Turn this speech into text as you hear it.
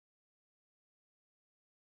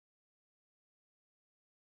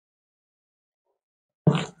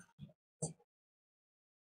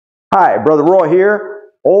Hi, Brother Roy here,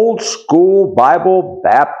 Old School Bible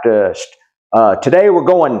Baptist. Today we're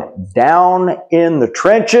going down in the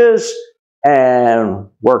trenches and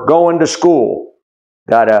we're going to school.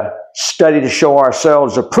 Got to study to show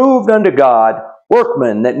ourselves approved unto God,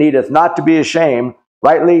 workmen that needeth not to be ashamed,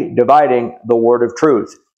 rightly dividing the word of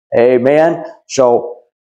truth. Amen. So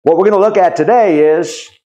what we're going to look at today is,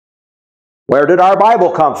 where did our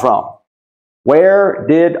Bible come from? Where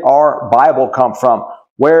did our Bible come from?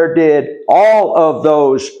 Where did all of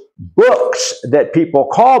those books that people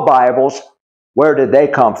call Bibles, where did they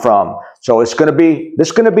come from? So this is going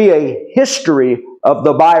to be a history of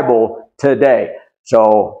the Bible today.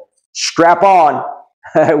 So strap on.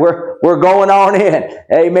 We're going on in.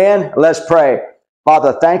 Amen. Let's pray.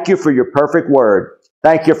 Father, thank you for your perfect word.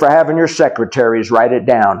 Thank you for having your secretaries write it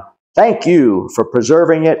down. Thank you for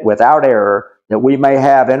preserving it without error, that we may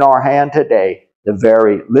have in our hand today the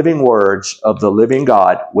very living words of the living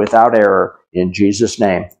God without error, in Jesus'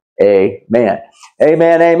 name. Amen.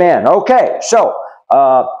 Amen, amen. Okay, so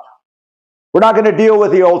we're not going to deal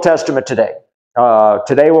with the Old Testament today.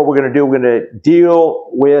 Today what we're going to do, we're going to deal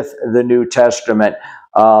with the New Testament.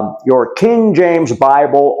 Your King James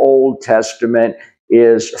Bible Old Testament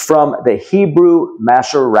is from the Hebrew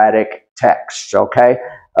Masoretic texts, okay?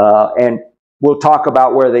 And we'll talk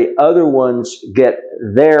about where the other ones get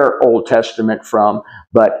their Old Testament from,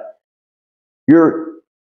 but your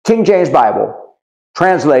King James Bible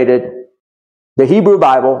translated the Hebrew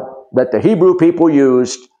Bible that the Hebrew people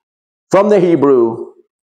used from the Hebrew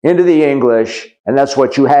into the English, and that's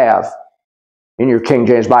what you have in your King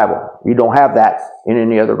James Bible. You don't have that in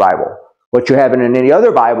any other Bible. What you have in any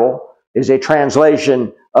other Bible is a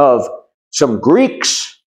translation of some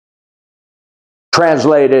Greeks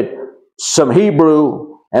translated some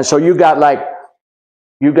Hebrew, and so you got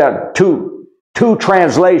two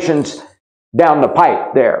translations down the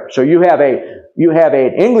pipe there. So you have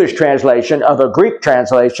an English translation of a Greek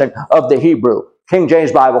translation of the Hebrew. King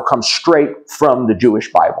James Bible comes straight from the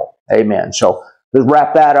Jewish Bible. Amen. So let's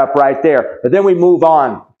wrap that up right there. But then we move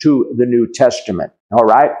on to the New Testament. All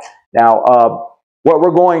right. Now, what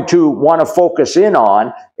we're going to want to focus in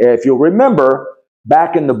on, if you'll remember,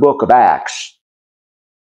 back in the book of Acts,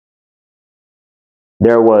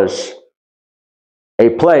 there was a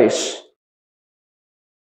place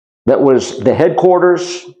that was the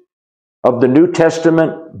headquarters of the New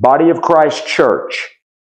Testament Body of Christ Church,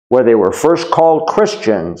 where they were first called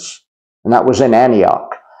Christians, and that was in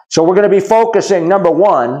Antioch. So we're going to be focusing, number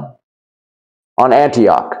one, on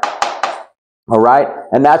Antioch. All right?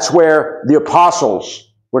 And that's where the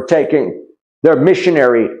apostles were taking their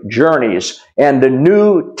missionary journeys, and the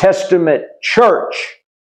New Testament church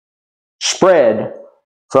spread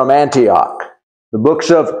from Antioch. The books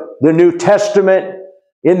of the New Testament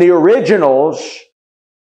in the originals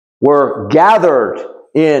were gathered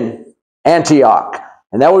in Antioch.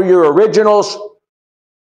 And that were your originals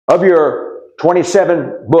of your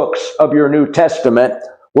 27 books of your New Testament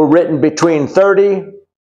were written between 30.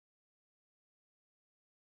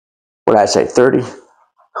 What did I say, 30?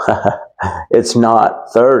 It's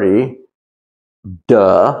not 30.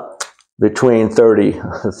 Duh. Between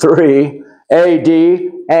 33 AD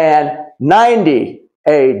and 90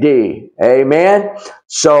 AD. Amen?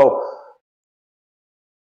 So,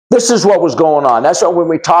 this is what was going on. That's what when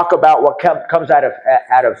we talk about what comes out of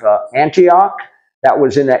Antioch, that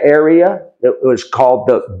was in the area that was called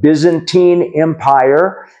the Byzantine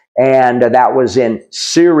Empire, and that was in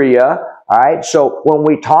Syria. All right? So, when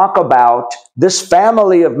we talk about this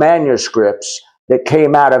family of manuscripts that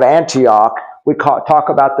came out of Antioch, we talk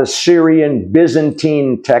about the Syrian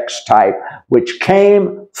Byzantine text type, which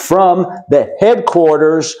came from the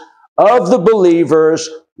headquarters of the believers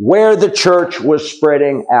where the church was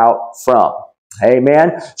spreading out from.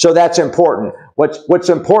 Amen? So that's important. What's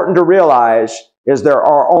important to realize is there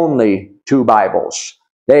are only two Bibles.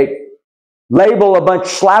 They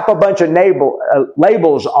slap a bunch of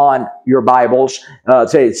labels on your Bibles,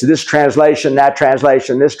 say it's this translation, that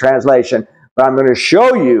translation, this translation, but I'm going to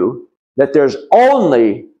show you that there's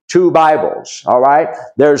only two Bibles, all right?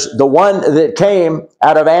 There's the one that came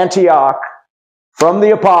out of Antioch from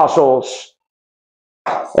the apostles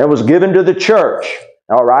and was given to the church,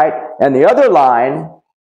 all right? And the other line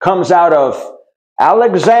comes out of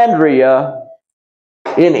Alexandria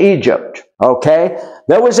in Egypt, okay?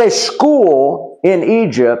 There was a school in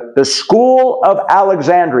Egypt, the School of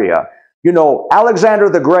Alexandria. You know, Alexander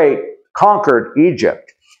the Great conquered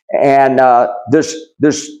Egypt, and this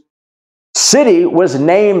city was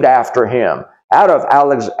named after him,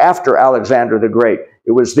 after Alexander the Great.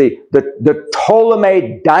 It was the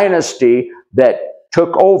Ptolemy dynasty that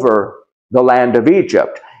took over the land of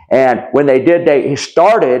Egypt. And when they did, they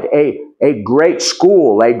started a great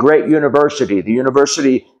school, a great university, the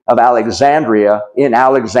University of Alexandria in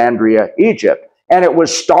Alexandria, Egypt. And it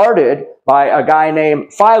was started by a guy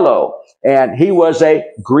named Philo, and he was a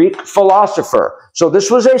Greek philosopher. So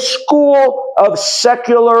this was a school of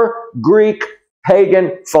secular Greek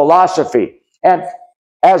pagan philosophy. And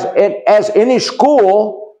as any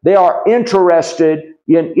school, they are interested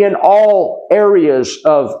in all areas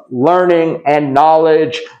of learning and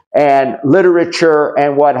knowledge and literature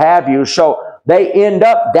and what have you. So they end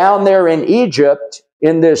up down there in Egypt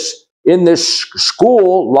in this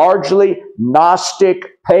school, largely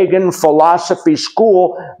Gnostic pagan philosophy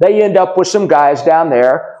school. They end up with some guys down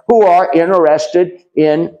there who are interested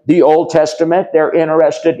in the Old Testament. They're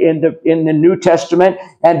interested in the New Testament,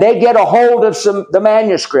 and they get a hold of the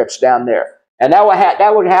manuscripts down there. And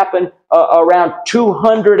that would happen around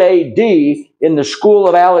 200 AD in the school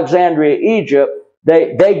of Alexandria, Egypt.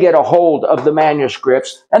 They get a hold of the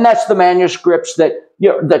manuscripts, and that's the manuscripts that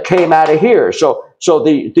came out of here. So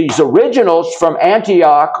these originals from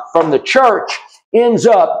Antioch, from the church, ends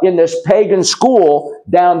up in this pagan school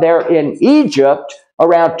down there in Egypt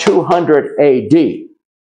around 200 AD.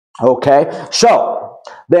 Okay, so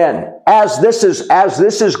then as this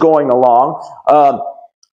is going along,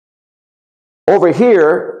 over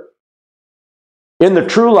here in the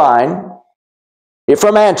True Line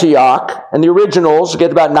from Antioch, and the originals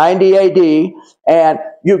get about 90 AD, and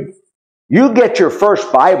you get your first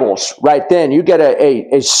Bibles right then. You get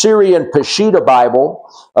a Syrian Peshitta Bible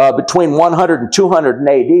between 100 and 200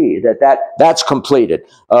 AD. That's completed.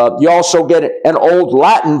 You also get an old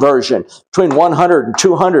Latin version between 100 and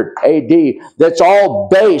 200 AD. That's all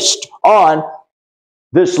based on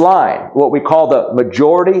this line, what we call the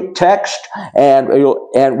majority text, and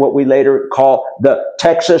what we later call the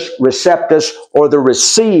Textus Receptus, or the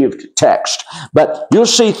received text. But you'll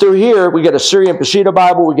see through here, we get a Syrian Peshitta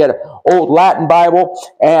Bible, we get an old Latin Bible,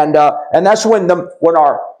 and that's when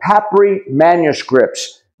our papyri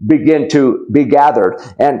manuscripts begin to be gathered.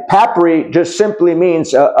 And papyri just simply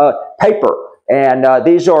means paper. And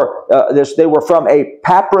they were from a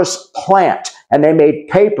papyrus plant, and they made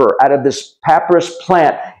paper out of this papyrus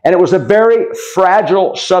plant. And it was a very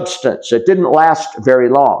fragile substance. It didn't last very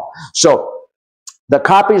long. So the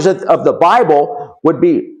copies of the Bible would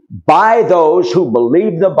be by those who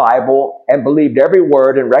believed the Bible and believed every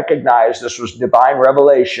word and recognized this was divine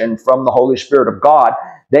revelation from the Holy Spirit of God.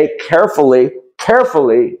 They carefully,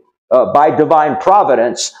 by divine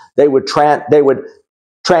providence, they would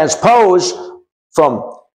transpose from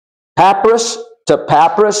papyrus to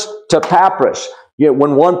papyrus to papyrus.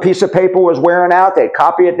 When one piece of paper was wearing out, they'd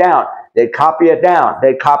copy it down. They'd copy it down.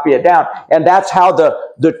 They'd copy it down. And that's how the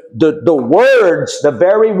words, the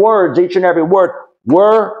very words, each and every word,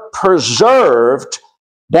 were preserved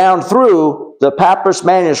down through the papyrus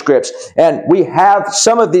manuscripts. And we have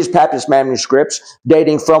some of these papyrus manuscripts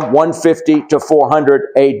dating from 150 to 400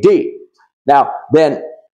 AD. Now, then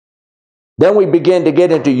we begin to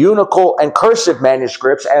get into unical and cursive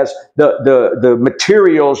manuscripts as the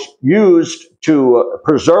materials used to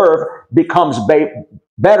preserve becomes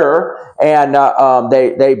better, and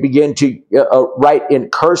they begin to write in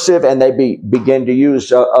cursive, and they begin to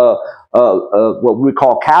use what we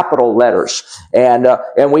call capital letters. And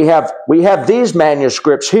we have these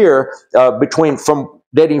manuscripts here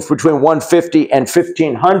dating between 150 and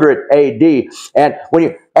 1500 AD. And when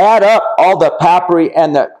you add up all the papyri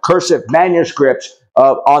and the cursive manuscripts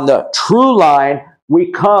on the True Line,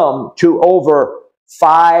 we come to over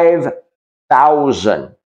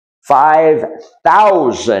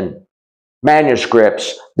 5,000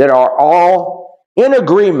 manuscripts that are all in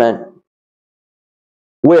agreement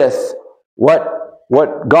with what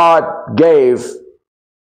God gave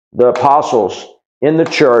the apostles in the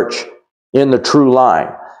church in the True Line.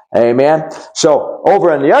 Amen. So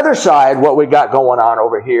over on the other side, what we got going on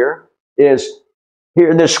over here is, here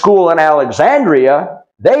in this school in Alexandria,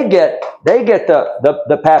 they get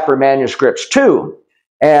the papyri manuscripts too.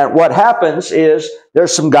 And what happens is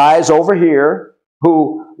there's some guys over here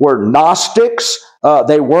who were Gnostics.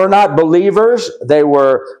 They were not believers. They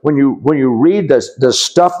were, when you read the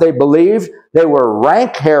stuff they believed, they were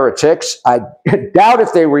rank heretics. I doubt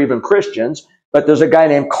if they were even Christians, but there's a guy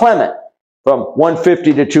named Clement from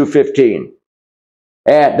 150 to 215.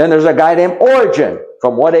 And then there's a guy named Origen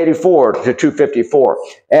from 184 to 254.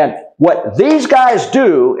 And what these guys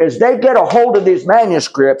do is they get a hold of these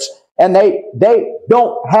manuscripts, and they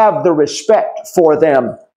don't have the respect for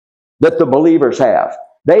them that the believers have.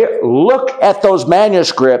 They look at those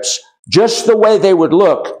manuscripts just the way they would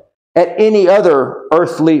look at any other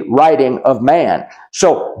earthly writing of man.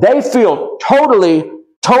 So they feel totally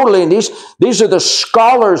totally. And these are the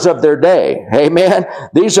scholars of their day. Amen.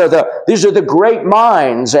 These are the great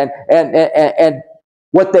minds. And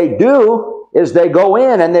what they do is they go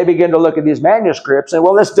in and they begin to look at these manuscripts and,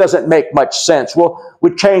 well, this doesn't make much sense. Well,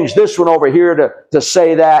 we change this one over here to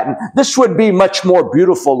say that. And this would be much more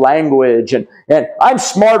beautiful language. And I'm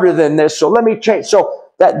smarter than this, so let me change. So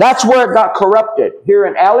that's where it got corrupted. Here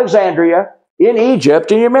in Alexandria, in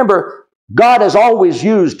Egypt. And you remember, God has always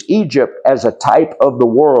used Egypt as a type of the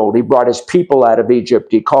world. He brought his people out of Egypt.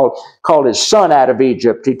 He called his son out of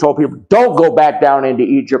Egypt. He told people, don't go back down into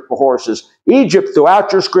Egypt for horses. Egypt,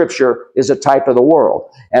 throughout your scripture, is a type of the world.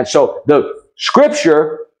 And so the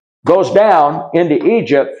scripture goes down into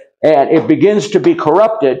Egypt, and it begins to be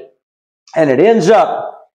corrupted, and it ends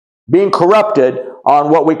up being corrupted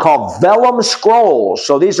on what we call vellum scrolls.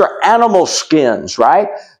 So these are animal skins, right?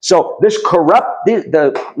 So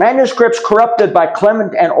the manuscripts corrupted by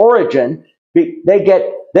Clement and Origen, they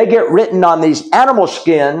get written on these animal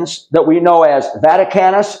skins that we know as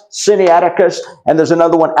Vaticanus, Sinaiticus, and there's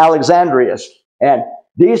another one, Alexandrius. And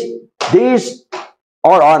these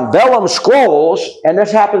are on vellum scrolls, and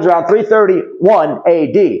this happens around 331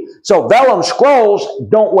 AD. So vellum scrolls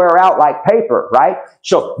don't wear out like paper, right?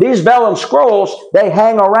 So these vellum scrolls, they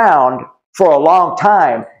hang around for a long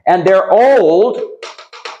time, and they're old,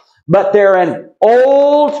 but they're an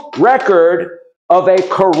old record of a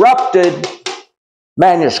corrupted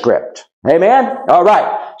manuscript. Amen? All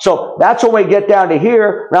right. So that's when we get down to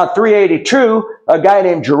here, around 382, a guy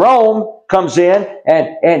named Jerome comes in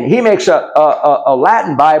and he makes a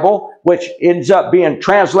Latin Bible, which ends up being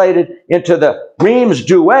translated into the Reims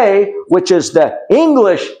Douay, which is the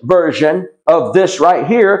English version of this right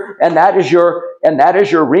here, and that is your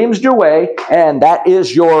Reims Douay, and that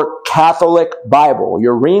is your Catholic Bible,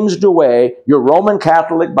 your Reims Douay, your Roman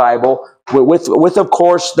Catholic Bible, with of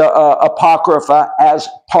course the Apocrypha as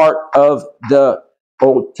part of the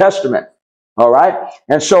Old Testament. All right,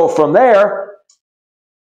 and so from there,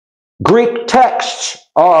 Greek texts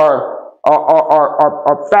are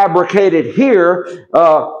fabricated here,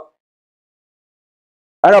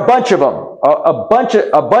 and a bunch of them, a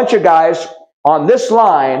bunch of guys on this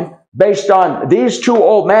line, based on these two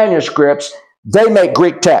old manuscripts, they make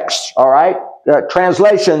Greek texts. All right,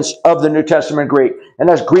 translations of the New Testament Greek, and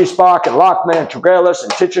that's Griesbach and Lockman and Tregelles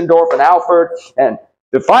and Tischendorf and Alford, and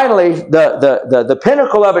finally the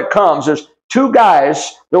pinnacle of it comes. There's two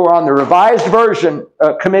guys that were on the Revised Version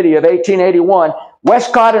Committee of 1881,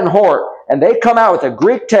 Westcott and Hort, and they come out with a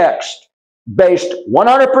Greek text based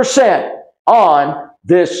 100% on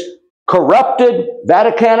this corrupted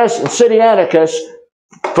Vaticanus and Sinaiticus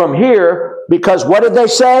from here, because what did they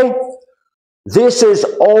say? This is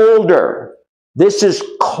older. This is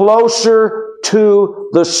closer to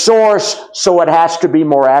the source, so it has to be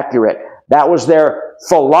more accurate. That was their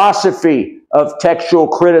philosophy of textual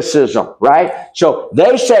criticism, right? So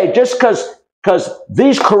they say just because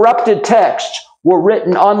these corrupted texts were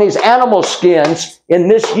written on these animal skins in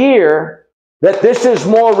this year, that this is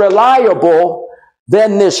more reliable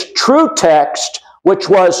than this true text, which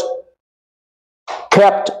was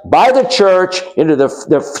kept by the church into the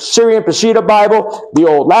Syrian Peshitta Bible, the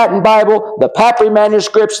Old Latin Bible, the Papyri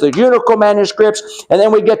manuscripts, the Unical manuscripts, and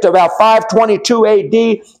then we get to about 522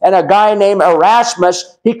 AD, and a guy named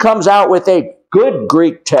Erasmus, he comes out with a good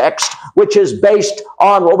Greek text, which is based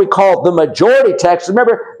on what we call the majority text.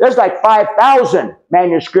 Remember, there's like 5,000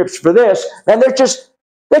 manuscripts for this, and they're just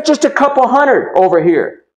a couple hundred over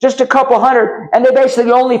here. Just a couple hundred, and they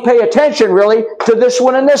basically only pay attention, really, to this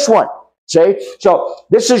one and this one. See? So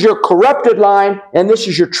this is your corrupted line, and this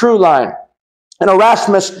is your true line. And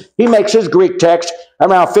Erasmus, he makes his Greek text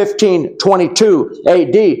around 1522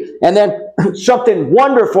 AD. And then something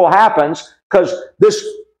wonderful happens, because this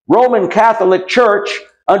Roman Catholic Church,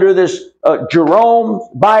 under this Jerome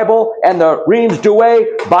Bible and the Reims Douay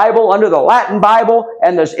Bible, under the Latin Bible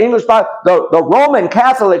and this English Bible, the Roman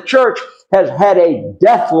Catholic Church has had a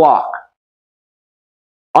deathlock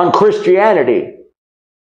on Christianity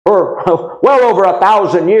for well over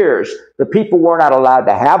 1,000 years. The people were not allowed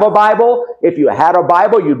to have a Bible. If you had a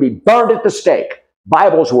Bible, you'd be burned at the stake.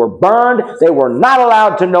 Bibles were burned. They were not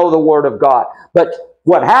allowed to know the Word of God. But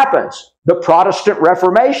what happens? The Protestant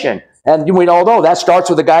Reformation. And we all know that starts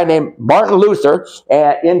with a guy named Martin Luther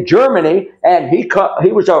in Germany, and he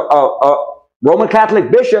was a Roman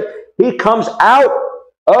Catholic bishop. He comes out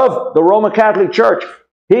of the Roman Catholic Church.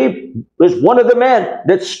 He is one of the men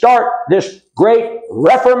that start this great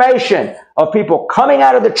reformation of people coming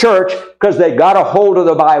out of the church because they got a hold of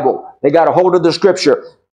the Bible. They got a hold of the Scripture.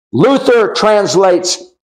 Luther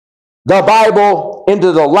translates the Bible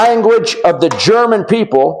into the language of the German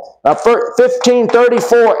people,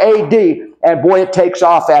 1534 AD, and boy, it takes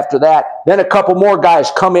off after that. Then a couple more guys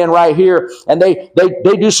come in right here, and they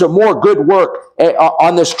do some more good work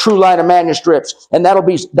on this true line of manuscripts, and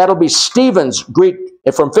that'll be Stephen's Greek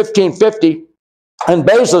from 1550. And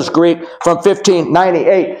Basil's Greek from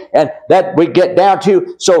 1598. And that we get down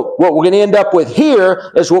to, so what we're going to end up with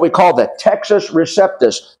here is what we call the Textus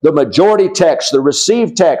Receptus, the majority text, the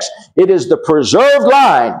received text. It is the preserved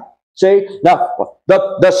line. See, now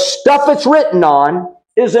the stuff it's written on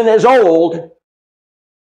isn't as old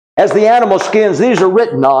as the animal skins these are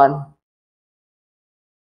written on.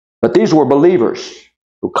 But these were believers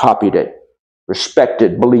who copied it,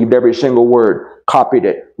 respected, believed every single word. Copied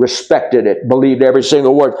it, respected it, believed every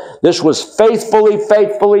single word. This was faithfully.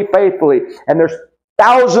 And there's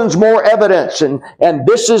thousands more evidence. And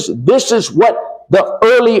this is what the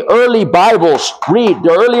early Bibles read.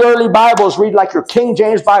 The early Bibles read like your King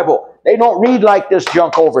James Bible. They don't read like this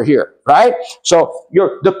junk over here, right? So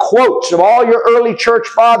the quotes of all your early church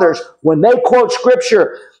fathers, when they quote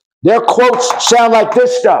Scripture, their quotes sound like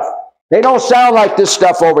this stuff. They don't sound like this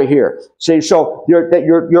stuff over here. See, so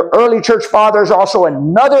your early church fathers are also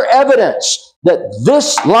another evidence that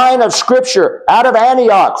this line of Scripture out of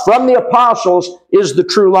Antioch from the apostles is the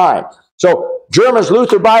true line. So German's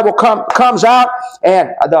Luther Bible comes out, and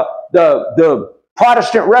the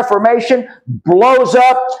Protestant Reformation blows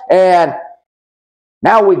up, and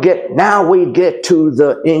now we get to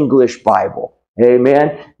the English Bible.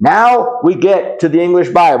 Amen. Now we get to the English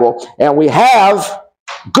Bible, and we have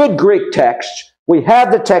good Greek texts. We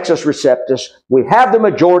have the Textus Receptus. We have the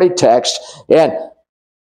majority text. And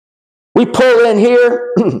we pull in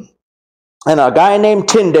here, and a guy named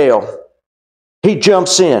Tyndale, he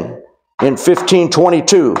jumps in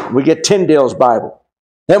 1522. We get Tyndale's Bible.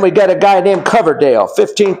 Then we got a guy named Coverdale,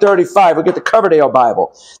 1535. We get the Coverdale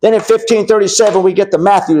Bible. Then in 1537, we get the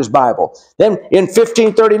Matthew's Bible. Then in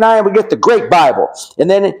 1539, we get the Great Bible.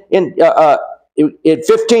 And then in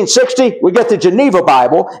 1560, we get the Geneva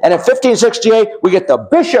Bible, and in 1568, we get the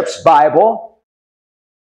Bishop's Bible,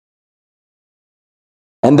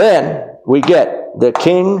 and then we get the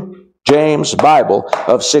King James Bible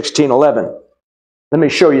of 1611. Let me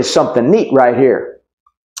show you something neat right here.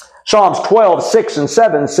 Psalms 12, 6 and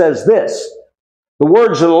 7 says this: the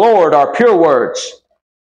words of the Lord are pure words,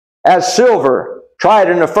 as silver tried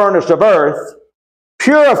in the furnace of earth,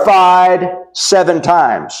 purified 7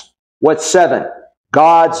 times. What's 7?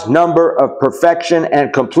 God's number of perfection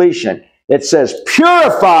and completion. It says,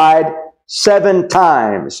 purified 7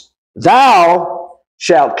 times. Thou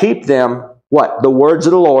shalt keep them, what? The words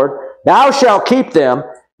of the Lord. Thou shalt keep them.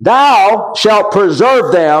 Thou shalt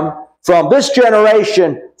preserve them from this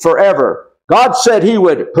generation forever. God said He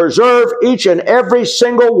would preserve each and every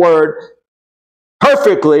single word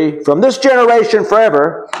perfectly from this generation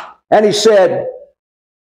forever. And He said,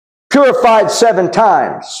 purified 7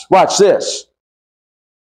 times. Watch this.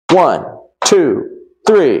 1, 2,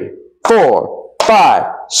 3, 4,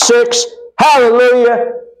 5, 6.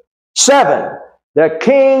 Hallelujah. 7. The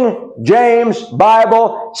King James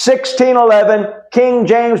Bible, 1611, King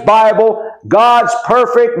James Bible, God's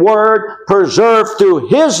perfect word preserved through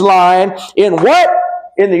His line in what?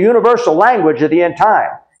 In the universal language of the end time.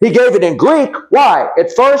 He gave it in Greek. Why?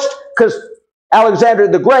 At first, because Alexander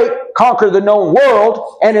the Great conquered the known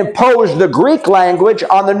world and imposed the Greek language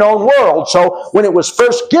on the known world. So when it was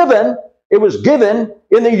first given, it was given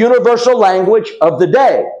in the universal language of the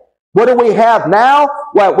day. What do we have now?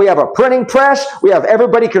 Well, we have a printing press. We have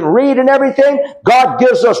everybody can read and everything. God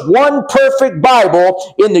gives us one perfect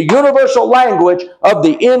Bible in the universal language of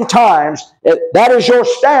the end times. That is your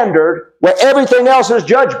standard, where everything else is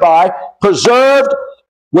judged by, preserved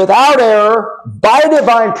without error by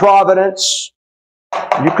divine providence.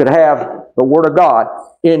 You could have the Word of God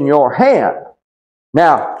in your hand.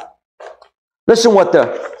 Now, listen what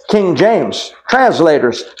the King James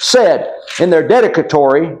translators said in their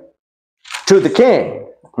dedicatory to the king.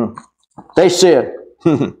 They said,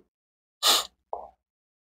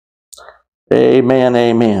 amen,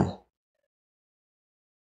 amen.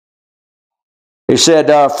 He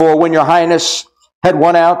said, for when your highness had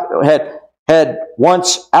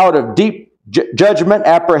once out of deep judgment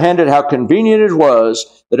apprehended how convenient it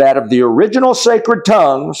was that out of the original sacred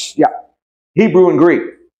tongues, Hebrew and Greek,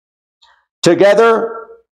 together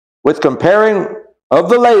with comparing of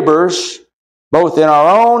the labors, both in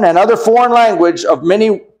our own and other foreign language, of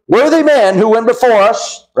many worthy men who went before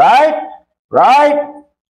us, right? Right?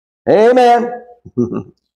 Amen.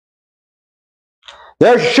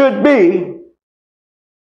 There should be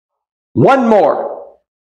one more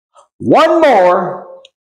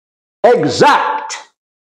exact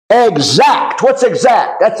Exact. What's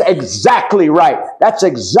exact? That's exactly right. That's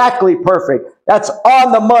exactly perfect. That's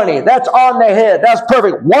on the money. That's on the head. That's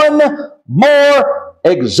perfect. One more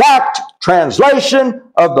exact translation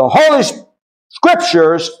of the Holy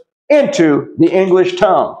Scriptures into the English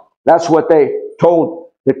tongue. That's what they told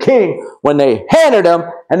the king when they handed him,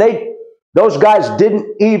 and those guys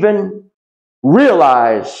didn't even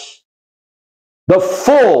realize the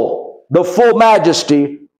full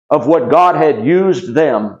majesty of what God had used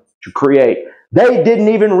them to create. They didn't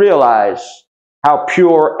even realize how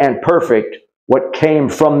pure and perfect what came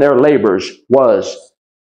from their labors was.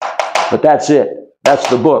 But that's it. That's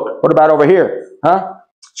the book. What about over here? Huh?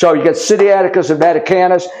 So you get Sinaiticus and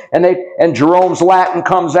Vaticanus, and Jerome's Latin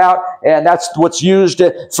comes out, and that's what's used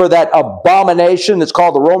for that abomination that's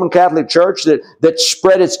called the Roman Catholic Church that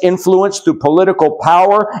spread its influence through political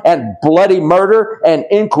power and bloody murder and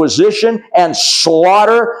inquisition and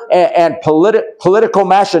slaughter and political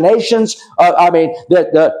machinations. It's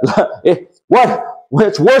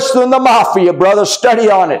worse than the mafia, brother. Study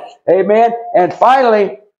on it. Amen. And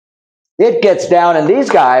finally, it gets down, and these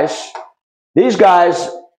guys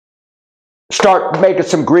start making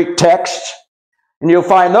some Greek texts, and you'll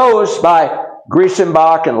find those by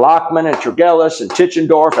Griesenbach and Lachmann and Tregelles and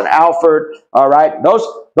Tischendorf and Alford. All right, those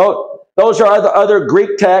are other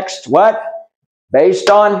Greek texts. What? Based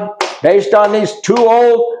on these two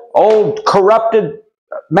old corrupted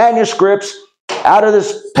manuscripts out of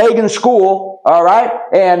this pagan school. All right,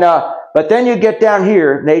 and but then you get down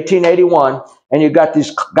here in 1881. And you got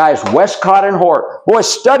these guys, Westcott and Hort. Boy,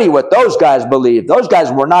 study what those guys believed. Those guys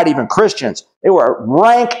were not even Christians. They were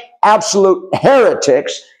rank, absolute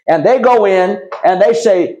heretics. And they go in and they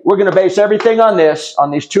say, we're going to base everything on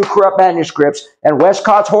these two corrupt manuscripts. And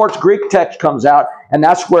Westcott Hort's Greek text comes out. And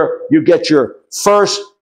that's where you get your first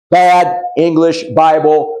bad English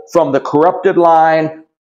Bible from the corrupted line,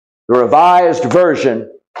 the revised version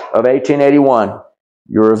of 1881.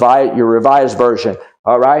 Your revised version.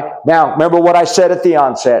 All right. Now, remember what I said at the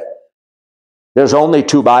onset. There's only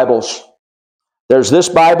two Bibles. There's this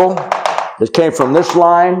Bible that came from this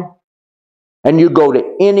line, and you go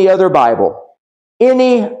to any other Bible in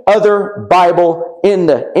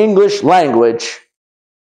the English language,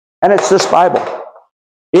 and it's this Bible.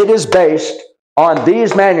 It is based on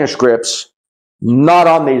these manuscripts, not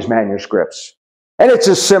on these manuscripts. And it's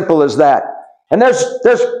as simple as that. And there's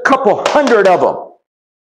a couple hundred of them.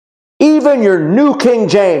 Even your New King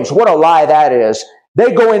James, what a lie that is.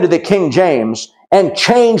 They go into the King James and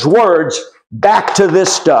change words back to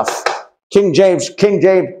this stuff. New King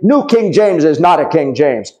James is not a King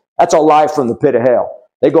James. That's a lie from the pit of hell.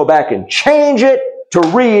 They go back and change it to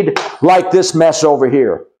read like this mess over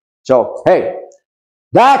here. So, hey,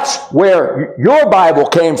 that's where your Bible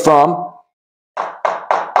came from.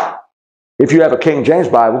 If you have a King James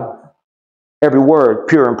Bible, every word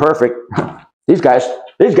pure and perfect. These guys,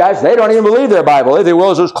 they don't even believe their Bible. They think,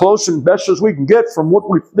 well, it's as close and best as we can get from what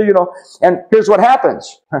we, And here's what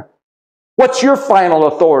happens. What's your final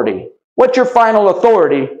authority? What's your final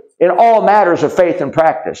authority in all matters of faith and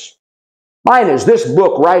practice? Mine is this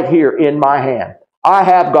book right here in my hand. I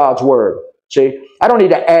have God's Word. See, I don't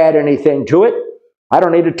need to add anything to it. I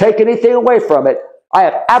don't need to take anything away from it. I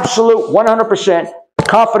have absolute 100%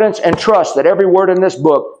 confidence and trust that every word in this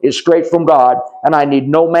book is straight from God, and I need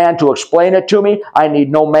no man to explain it to me. I need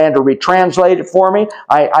no man to retranslate it for me.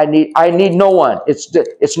 I need no one.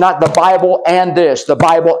 It's not the Bible and this, the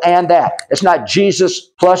Bible and that. It's not Jesus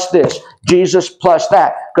plus this, Jesus plus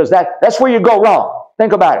that, because that's where you go wrong.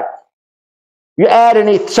 Think about it. You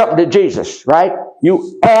add something to Jesus, right?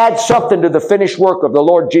 You add something to the finished work of the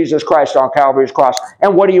Lord Jesus Christ on Calvary's cross,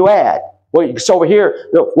 and what do you add? Well, it's over here.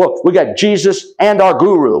 Look, we got Jesus and our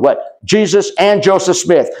guru. What? Jesus and Joseph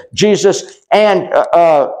Smith. Jesus and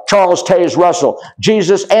Charles Taze Russell.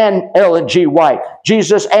 Jesus and Ellen G. White.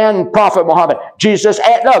 Jesus and Prophet Muhammad. Jesus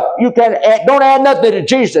and, look, you don't add nothing to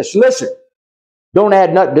Jesus. Listen, don't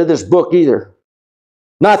add nothing to this book either.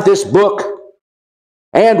 Not this book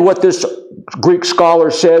and what this Greek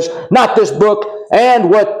scholar says. Not this book and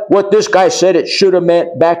what this guy said it should have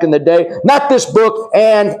meant back in the day. Not this book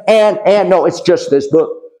and no, it's just this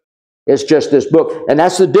book. It's just this book. And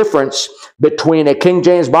that's the difference between a King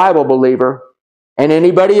James Bible believer and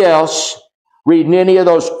anybody else reading any of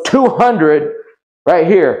those 200 right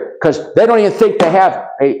here, because they don't even think they have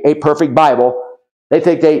a perfect Bible. They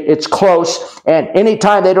think it's close, and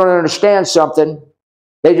anytime they don't understand something,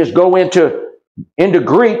 they just go into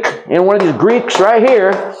Greek, in one of these Greeks right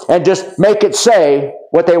here, and just make it say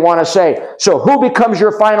what they want to say. So who becomes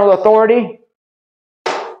your final authority?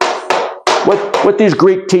 What these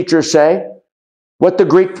Greek teachers say.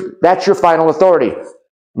 That's your final authority.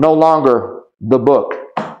 no longer the book.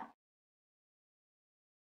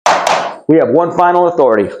 We have one final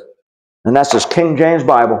authority, and that's this King James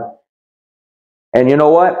Bible. And you know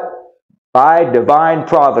what? By divine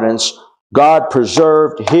providence, God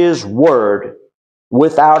preserved His Word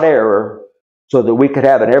without error so that we could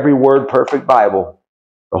have an every word perfect Bible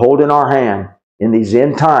to hold in our hand in these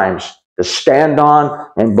end times, to stand on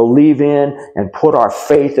and believe in and put our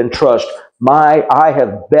faith and trust. I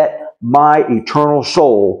have bet my eternal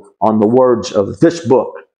soul on the words of this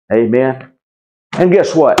book. Amen. And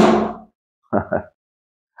guess what?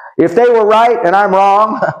 If they were right and I'm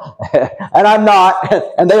wrong, and I'm not,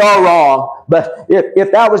 and they are wrong, but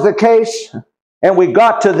if that was the case, and we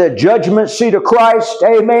got to the judgment seat of Christ,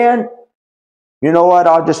 amen, you know what?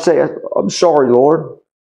 I'll just say, I'm sorry, Lord.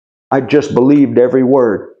 I just believed every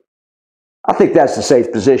word. I think that's the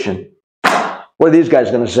safe position. What are these guys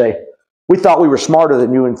going to say? We thought we were smarter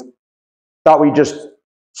than you and thought we just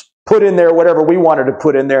put in there whatever we wanted to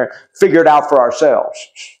put in there, figure it out for ourselves.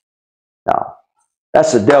 No.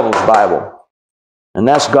 That's the devil's Bible. And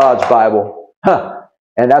that's God's Bible.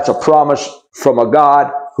 And that's a promise from a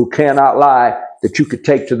God who cannot lie that you could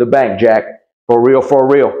take to the bank, Jack. For real, for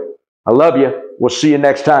real. I love you. We'll see you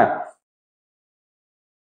next time.